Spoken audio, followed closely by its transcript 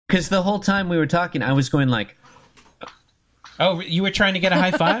because the whole time we were talking, I was going like, Oh, you were trying to get a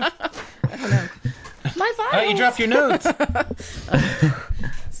high five? I don't know. My files. Oh, you dropped your notes.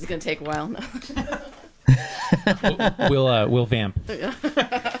 This is gonna take a while. We'll vamp.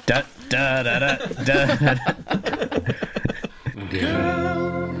 da da da da da.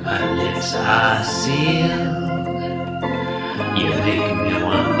 Girl, my lips are sealed. You make me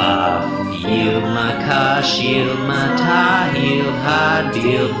want to yield my car, shield my tie, heel, high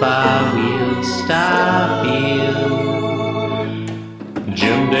deal, bar wheel, stop you.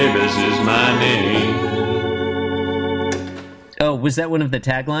 Jim Davis is my name. Oh, was that one of the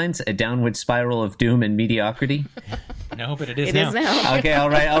taglines? A downward spiral of doom and mediocrity? No, but it is It now. is now. Okay, I'll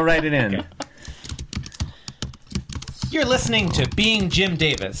write it in. Okay. You're listening to Being Jim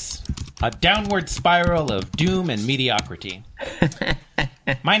Davis, a downward spiral of doom and mediocrity.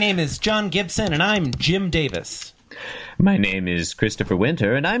 My name is John Gibson, and I'm Jim Davis. My name is Christopher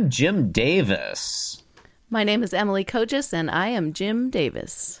Winter, and I'm Jim Davis. My name is Emily Kogis, and I am Jim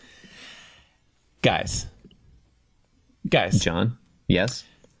Davis. Guys, John, yes?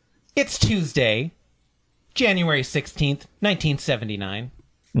 it's Tuesday, January 16th, 1979.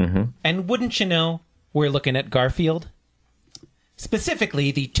 Mm-hmm. And wouldn't you know, we're looking at Garfield?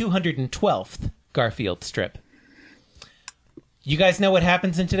 Specifically, the 212th Garfield strip. You guys know what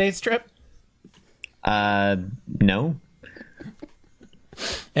happens in today's strip? No.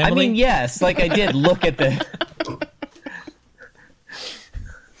 Emily? I mean, yes, like I did look at the...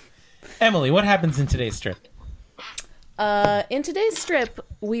 Emily, what happens in today's strip? In today's strip,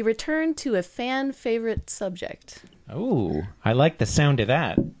 we return to a fan favorite subject. Oh, I like the sound of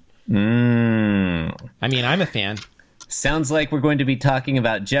that. I mean, I'm a fan. Sounds like we're going to be talking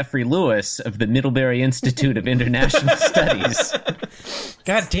about Jeffrey Lewis of the Middlebury Institute of International Studies.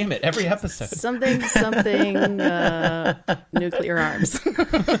 God damn it, every episode. Something, nuclear arms.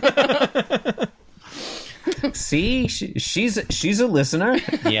 See, she's a listener.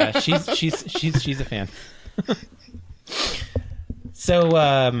 Yeah, she's a fan. So,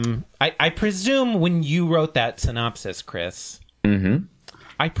 I presume when you wrote that synopsis, Chris,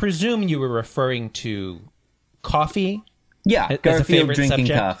 I presume you were referring to coffee? Yeah, As a Garfield favorite drinking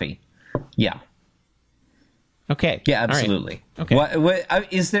subject? coffee. Yeah. Okay. Yeah, All right. absolutely. Okay. What,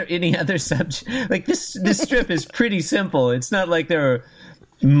 is there any other subject? Like this strip is pretty simple. It's not like there are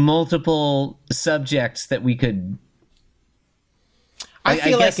multiple subjects that we could. I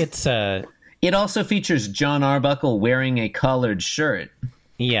feel guess like it's It also features John Arbuckle wearing a collared shirt.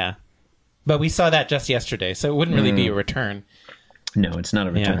 yeah. But we saw that just yesterday, so it wouldn't really be a return. No, it's not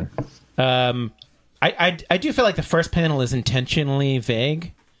a return. I do feel like the first panel is intentionally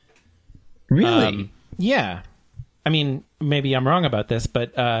vague. Really? Yeah. I mean, maybe I'm wrong about this,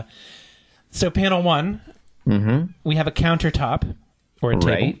 but so panel one, we have a countertop or a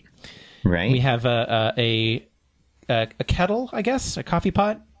table. Right. We have a kettle, I guess, a coffee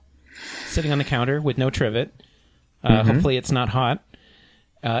pot sitting on the counter with no trivet. Hopefully it's not hot.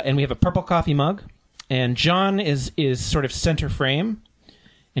 And we have a purple coffee mug. And John is sort of center frame.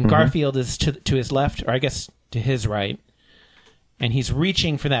 And Garfield is to his left, or I guess to his right. And he's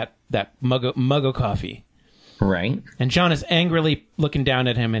reaching for that mug of coffee. Right. And John is angrily looking down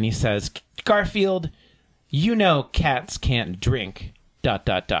at him, and he says, Garfield, you know cats can't drink, ...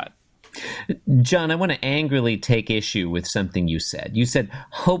 John, I want to angrily take issue with something you said. You said,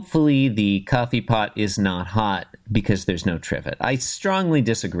 hopefully the coffee pot is not hot because there's no trivet. I strongly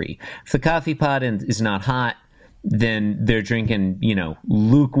disagree. If the coffee pot is not hot, then they're drinking,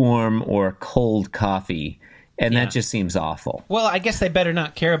 lukewarm or cold coffee. And Yeah. that just seems awful. Well, I guess they better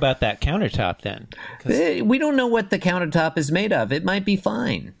not care about that countertop then. We don't know what the countertop is made of. It might be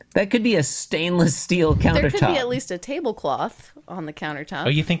fine. That could be a stainless steel countertop. There could be at least a tablecloth on the countertop. Oh,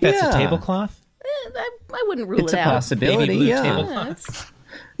 you think that's a Yeah. tablecloth? I wouldn't rule It's it a out. possibility. Baby blue Yeah. tablecloth.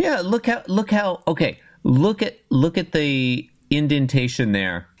 Yeah, look how okay, look at the indentation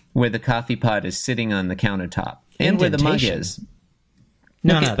there where the coffee pot is sitting on the countertop and where the mug Indentation? is.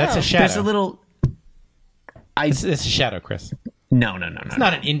 No, that's a shadow. There's a little It's a shadow, Chris. No. It's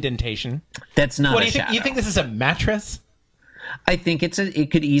not an indentation. That's not What do a you think? shadow. You think this is a mattress? I think it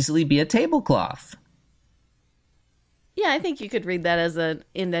could easily be a tablecloth. Yeah, I think you could read that as an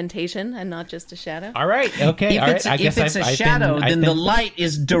indentation and not just a shadow. All right. Okay. If all it's, right. I if guess it's I've a shadow, been, then the light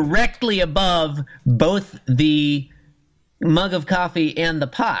is directly above both the mug of coffee and the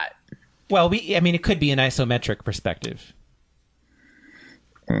pot. Well, it could be an isometric perspective.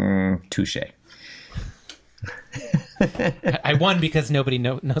 Touche. I won because nobody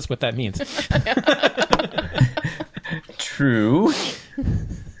knows what that means. True.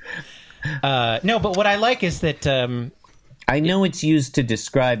 No, but what I like is that I I know it's used to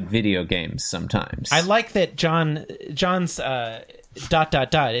describe video games sometimes. I like that John's It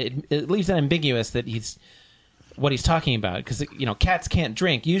leaves it ambiguous that what he's talking about, because cats can't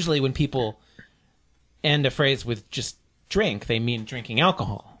drink. Usually, when people end a phrase with just drink, they mean drinking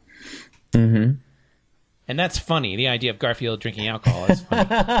alcohol. Mm-hmm. And that's funny. The idea of Garfield drinking alcohol is funny.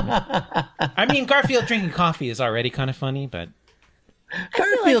 I mean, Garfield drinking coffee is already kind of funny, but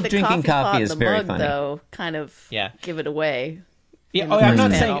Garfield drinking coffee is the very mug, funny. Though, kind of give it away. Yeah, the I'm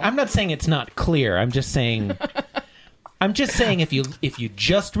first not saying it's not clear. I'm just saying if you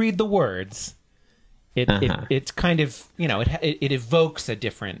just read the words, it's kind of it evokes a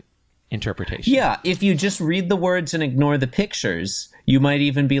different interpretation. Yeah, if you just read the words and ignore the pictures, you might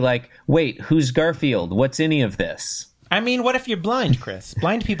even be like, "Wait, who's Garfield? What's any of this?" I mean, what if you're blind, Chris?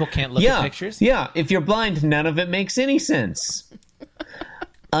 Blind people can't look at pictures. Yeah, if you're blind, none of it makes any sense.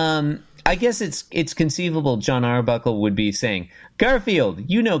 I guess it's conceivable John Arbuckle would be saying, "Garfield,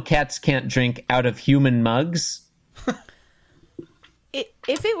 cats can't drink out of human mugs."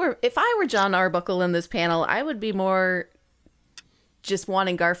 If I were John Arbuckle in this panel, I would be more just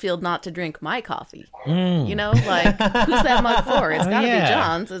wanting Garfield not to drink my coffee. Like, who's that mug for? It's got to be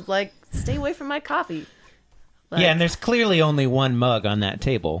John's. It's like, stay away from my coffee. Like, and there's clearly only one mug on that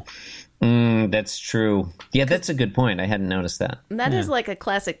table. That's true. Yeah, that's a good point. I hadn't noticed that. And that is like a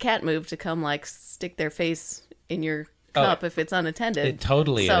classic cat move to come stick their face in your cup if it's unattended. It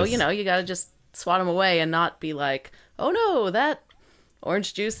totally is. So, you got to just swat them away and not be like, oh no, that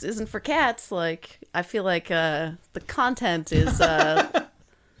orange juice isn't for cats. Like, I feel like the content is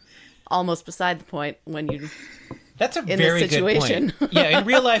almost beside the point when you. That's a in very this situation. good point. Yeah, in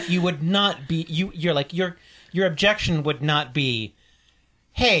real life, you would not be. You're like your objection would not be,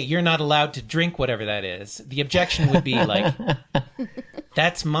 "Hey, you're not allowed to drink whatever that is." The objection would be like,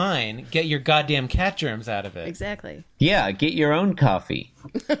 "That's mine. Get your goddamn cat germs out of it." Exactly. Yeah, get your own coffee.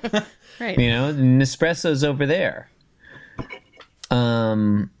 Right. Nespresso's over there.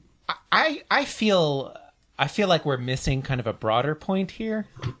 I feel like we're missing kind of a broader point here.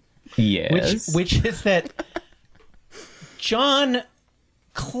 Yes. Which is that John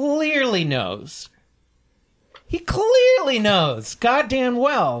clearly knows. He clearly knows goddamn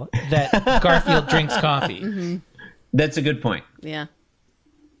well that Garfield drinks coffee. Mm-hmm. That's a good point. Yeah.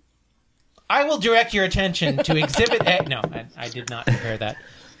 I will direct your attention to Exhibit A. No, I did not prepare that.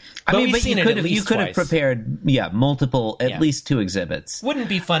 I mean, we've but seen you it could at have least have twice. prepared, multiple, at least 2 exhibits. Wouldn't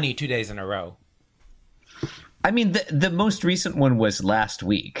be funny 2 days in a row. I mean, the most recent one was last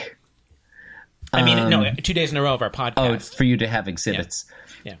week. I mean, no, 2 days in a row of our podcast. Oh, it's for you to have exhibits.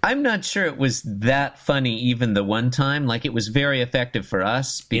 Yeah. I'm not sure it was that funny even the one time. Like, it was very effective for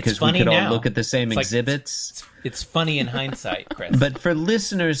us because we could all look at the same exhibits. It's funny in hindsight, Chris. But for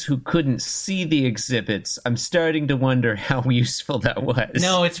listeners who couldn't see the exhibits, I'm starting to wonder how useful that was.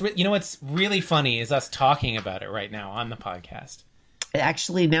 No, what's really funny is us talking about it right now on the podcast.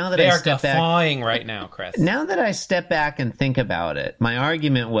 Actually, now that They I are step back, guffawing right now, Chris. now that I step back and think about it, my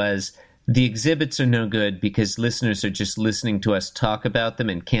argument was the exhibits are no good because listeners are just listening to us talk about them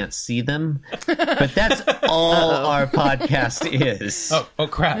and can't see them. But that's all our podcast is. Oh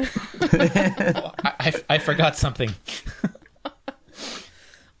crap. I forgot something.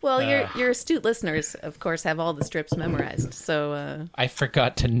 Well, your astute listeners, of course, have all the strips memorized. So I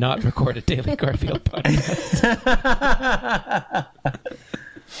forgot to not record a Daily Garfield podcast.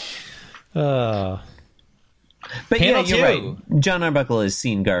 But Panel yeah, you're 2. right. John Arbuckle has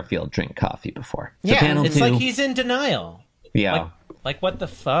seen Garfield drink coffee before. So Yeah, panel it's 2, like he's in denial. yeah. Like what the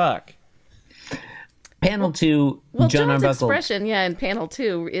fuck? Panel 2, well, John John's Arbuckle. expression, in panel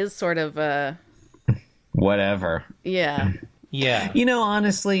 2 is sort of Whatever. yeah. Yeah.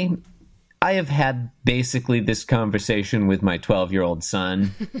 Honestly, I have had basically this conversation with my 12-year-old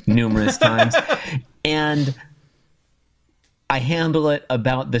son numerous times, and I handle it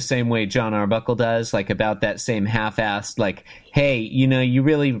about the same way John Arbuckle does, like about that same half-assed, like, hey, you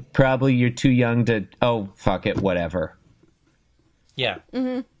really you're too young to, oh, fuck it, whatever. Yeah.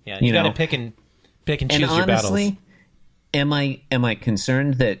 Mm-hmm. Yeah. You got to pick and choose And your battles. honestly, am I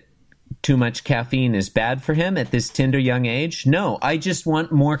concerned that too much caffeine is bad for him at this tender young age? No, I just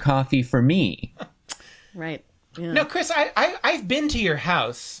want more coffee for me. Right. Yeah. No, Chris, I've been to your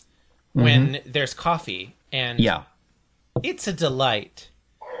house when there's coffee, and Yeah. it's a delight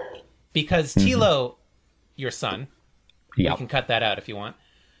because Tilo, your son, Yeah. you can cut that out if you want.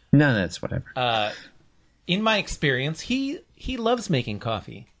 No, that's whatever. In my experience, he loves making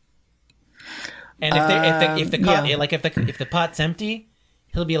coffee. And if the pot's empty,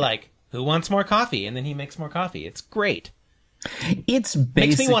 he'll be like, "Who wants more coffee?" And then he makes more coffee. It's great. It's Makes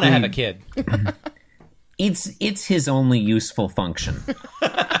basically me want to have a kid. It's his only useful function.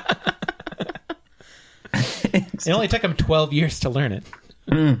 It only took him 12 years to learn it.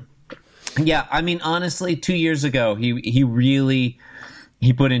 Yeah, I mean, honestly, 2 years ago, he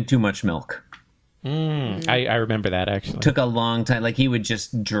put in too much milk. I remember that, actually. Took a long time. Like, he would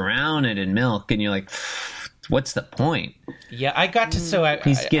just drown it in milk, and you're like, what's the point? Yeah, I got to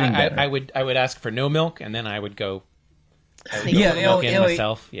He's getting better. I would ask for no milk, and then I would go. Yeah, milk in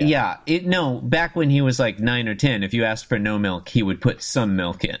myself. Yeah. No, back when he was like 9 or 10, if you asked for no milk, he would put some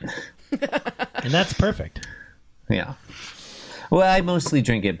milk in. And that's perfect. Yeah. Well, I mostly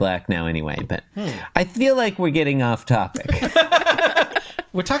drink it black now anyway, but I feel like we're getting off topic.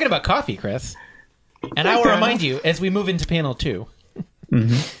 We're talking about coffee, Chris. And I will remind you, as we move into panel 2,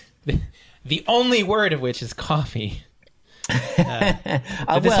 the only word of which is coffee.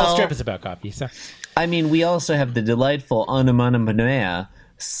 But this whole strip is about coffee. So, I mean, we also have the delightful onomatopoeia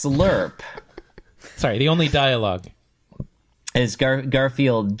slurp. Sorry, the only dialogue. As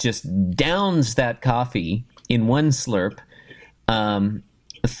Garfield just downs that coffee in one slurp,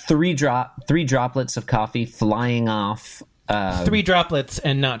 three droplets of coffee flying off. 3 droplets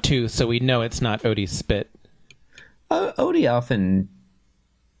and not 2, so we know it's not Odie's spit. Odie often...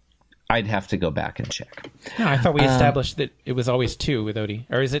 I'd have to go back and check. No, I thought we established that it was always 2 with Odie.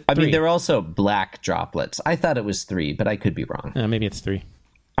 Or is it 3? I mean, there are also black droplets. I thought it was 3, but I could be wrong. Maybe it's 3.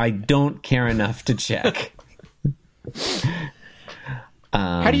 I don't care enough to check.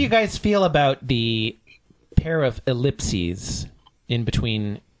 How do you guys feel about the pair of ellipses in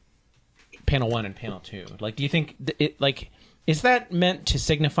between panel 1 and panel 2? Like, do you think is that meant to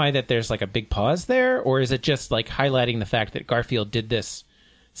signify that there's like a big pause there, or is it just like highlighting the fact that Garfield did this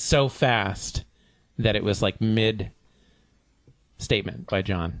so fast that it was like mid statement by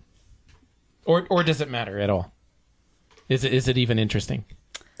John? Or does it matter at all? Is it even interesting?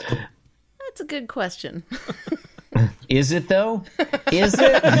 That's a good question. Is it, though? Is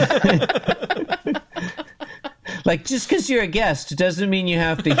it? Like, just because you're a guest doesn't mean you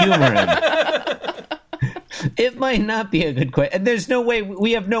have to humor him. It might not be a good question. There's no way,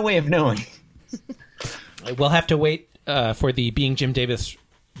 we have no way of knowing. We'll have to wait for the Being Jim Davis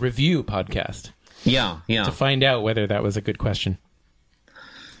review podcast. Yeah. To find out whether that was a good question.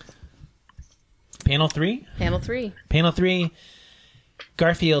 Panel 3? Panel 3,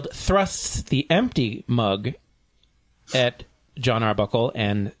 Garfield thrusts the empty mug at John Arbuckle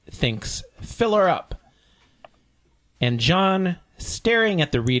and thinks, "Fill her up." And John, staring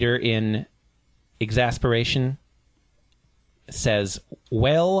at the reader in exasperation, says,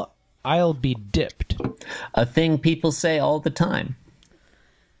 "Well, I'll be dipped." A thing people say all the time.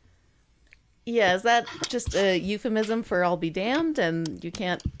 Yeah, is that just a euphemism for "I'll be damned" and you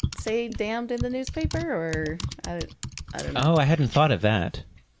can't say "damned" in the newspaper? Or I don't know. Oh, I hadn't thought of that.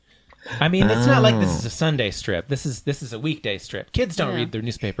 I mean, it's not like this is a Sunday strip. This is a weekday strip. Kids don't read their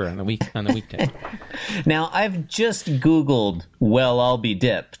newspaper on the weekday. Now, I've just Googled "Well, I'll be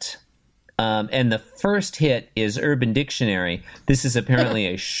dipped." And the first hit is Urban Dictionary. This is apparently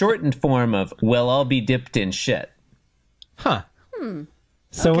a shortened form of "Well, I'll be dipped in shit." Huh.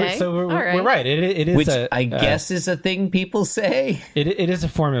 So, Okay. we're right. It is Which I guess is a thing people say. It is a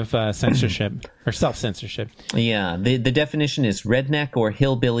form of censorship or self-censorship. Yeah, the definition is redneck or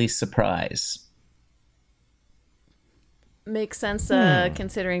hillbilly surprise. Makes sense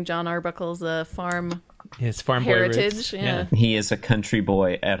considering John Arbuckle's farm His farm boy heritage. roots. Yeah. He is a country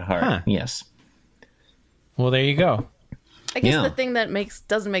boy at heart. Huh. Yes. Well, there you go. I guess Yeah. the thing that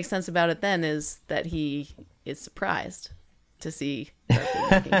doesn't make sense about it then is that he is surprised to see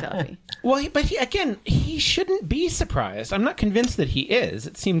Garfield making coffee. Well, but he shouldn't be surprised. I'm not convinced that he is.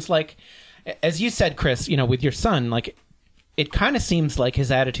 It seems like, as you said, Chris, with your son, like, it kind of seems like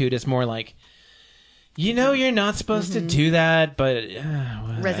his attitude is more like, you're not supposed to do that, but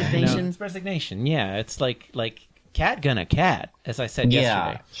Resignation. It's resignation. Yeah, it's like cat gonna cat, as I said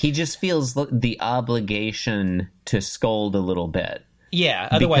yesterday. He just feels the obligation to scold a little bit. Yeah,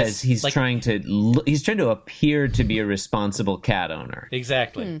 otherwise because he's trying to appear to be a responsible cat owner.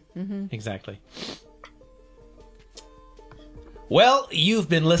 Exactly. Exactly. Well, you've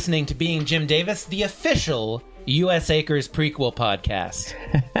been listening to Being Jim Davis, the official U.S. Acres prequel podcast.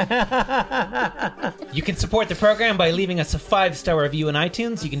 You can support the program by leaving us a 5-star review on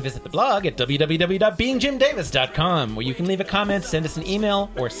iTunes. You can visit the blog at www.beingjimdavis.com, where you can leave a comment, send us an email,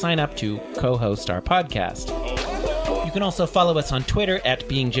 or sign up to co-host our podcast. You can also follow us on Twitter at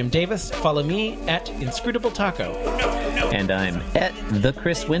Being Jim Davis. Follow me at Inscrutable Taco. And I'm at the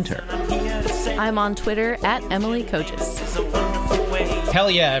Chris Winter. I'm on Twitter at Emily Coaches.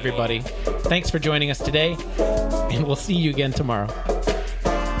 Hell yeah, everybody. Thanks for joining us today, and we'll see you again tomorrow.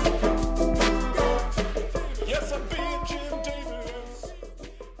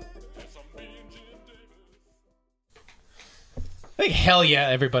 think hell yeah,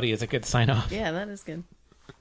 everybody is a good sign off. Yeah, that is good.